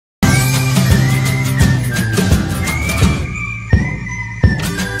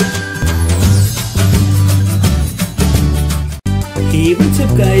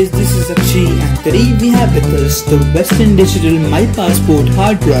up guys, this is Akshay and today we have with us the Western Digital My Passport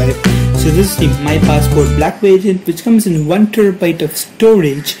hard drive. So this is the My Passport Black variant which comes in 1 TB of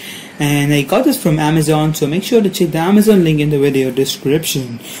storage, and I got this from Amazon, so make sure to check the Amazon link in the video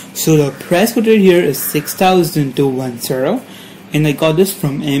description. So the price quoted here is 6,210 and I got this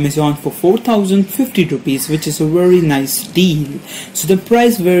from Amazon for 4,050 rupees, which is a very nice deal. So the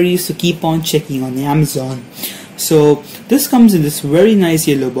price varies, so keep on checking on Amazon. So this comes in this very nice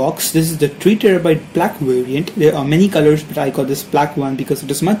yellow box. This is the 3 TB black variant. There are many colors, but I got this black one because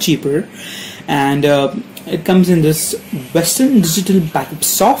it is much cheaper. And it comes in this Western Digital backup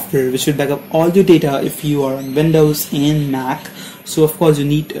software, which will back up all your data if you are on Windows and Mac. So of course you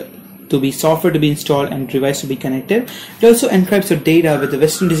need to be software to be installed and device to be connected. It also encrypts your data with the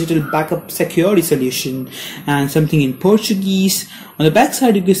Western Digital backup security solution and something in Portuguese. On the back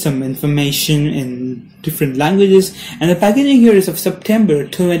side you get some information in different languages, and the packaging here is of September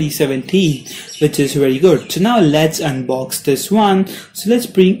 2017, which is very good. So now let's unbox this one. So let's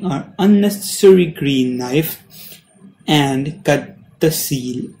bring our unnecessary green knife and cut the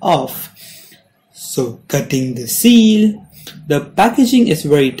seal off. So cutting the seal. The packaging is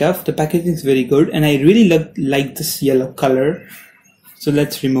very tough. The packaging is very good, and I really like this yellow color. So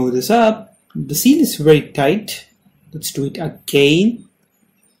let's remove this up. The seal is very tight. Let's do it again.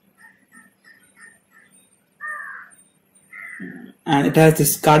 And it has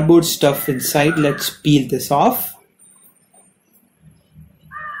this cardboard stuff inside. Let's peel this off.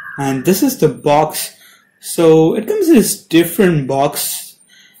 And this is the box. So it comes in this different box.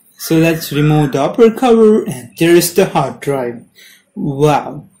 So let's remove the upper cover, and there is the hard drive.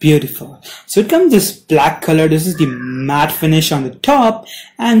 Wow, beautiful. So it comes this black color. This is the matte finish on the top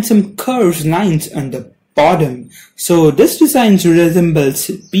and some curved lines on the bottom. So this design resembles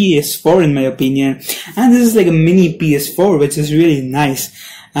PS4 in my opinion, and this is like a mini PS4, which is really nice.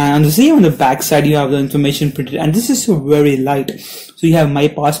 And the same on the back side you have the information printed, and this is very light. So you have My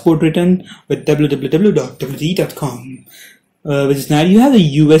Passport written with www.wd.com. Which is nice. You have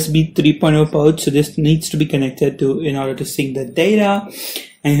the USB 3.0 port, so this needs to be connected to in order to sync the data,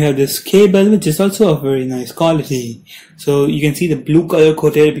 and you have this cable which is also of very nice quality. So you can see the blue color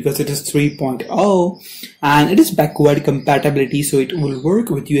coated because it is 3.0, and it is backward compatibility, so it will work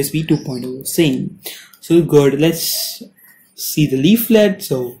with USB 2.0 same. So good. Let's see the leaflet.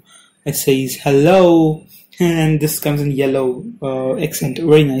 So it says hello, and this comes in yellow accent.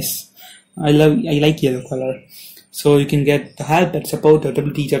 Very nice. I like yellow color. So you can get the help at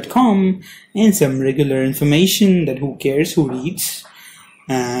support.wd.com and some regular information that who cares, who reads,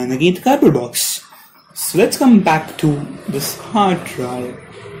 and again the cardboard box. So let's come back to this hard drive.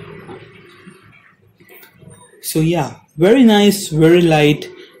 So yeah, very nice, very light,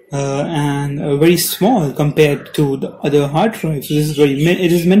 and very small compared to the other hard drives. So this is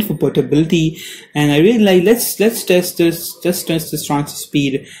it is meant for portability, and I really like. Let's test this. Just test this transfer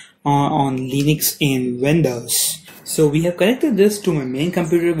speed on Linux and Windows. So we have connected this to my main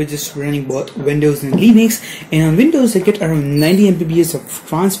computer, which is running both Windows and Linux, and on Windows I get around 90 Mbps of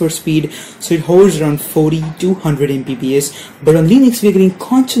transfer speed, so it hovers around 40 to 100 Mbps, but on Linux we are getting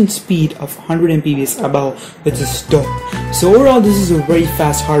constant speed of 100 Mbps above, which is dope. So overall this is a very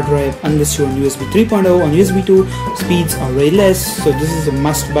fast hard drive unless you're on USB 3.0. On USB 2 speeds are way less, so this is a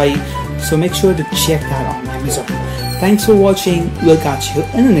must buy, so make sure to check that on Amazon. Thanks for watching. We'll catch you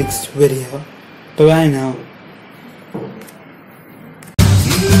in the next video. Bye bye now.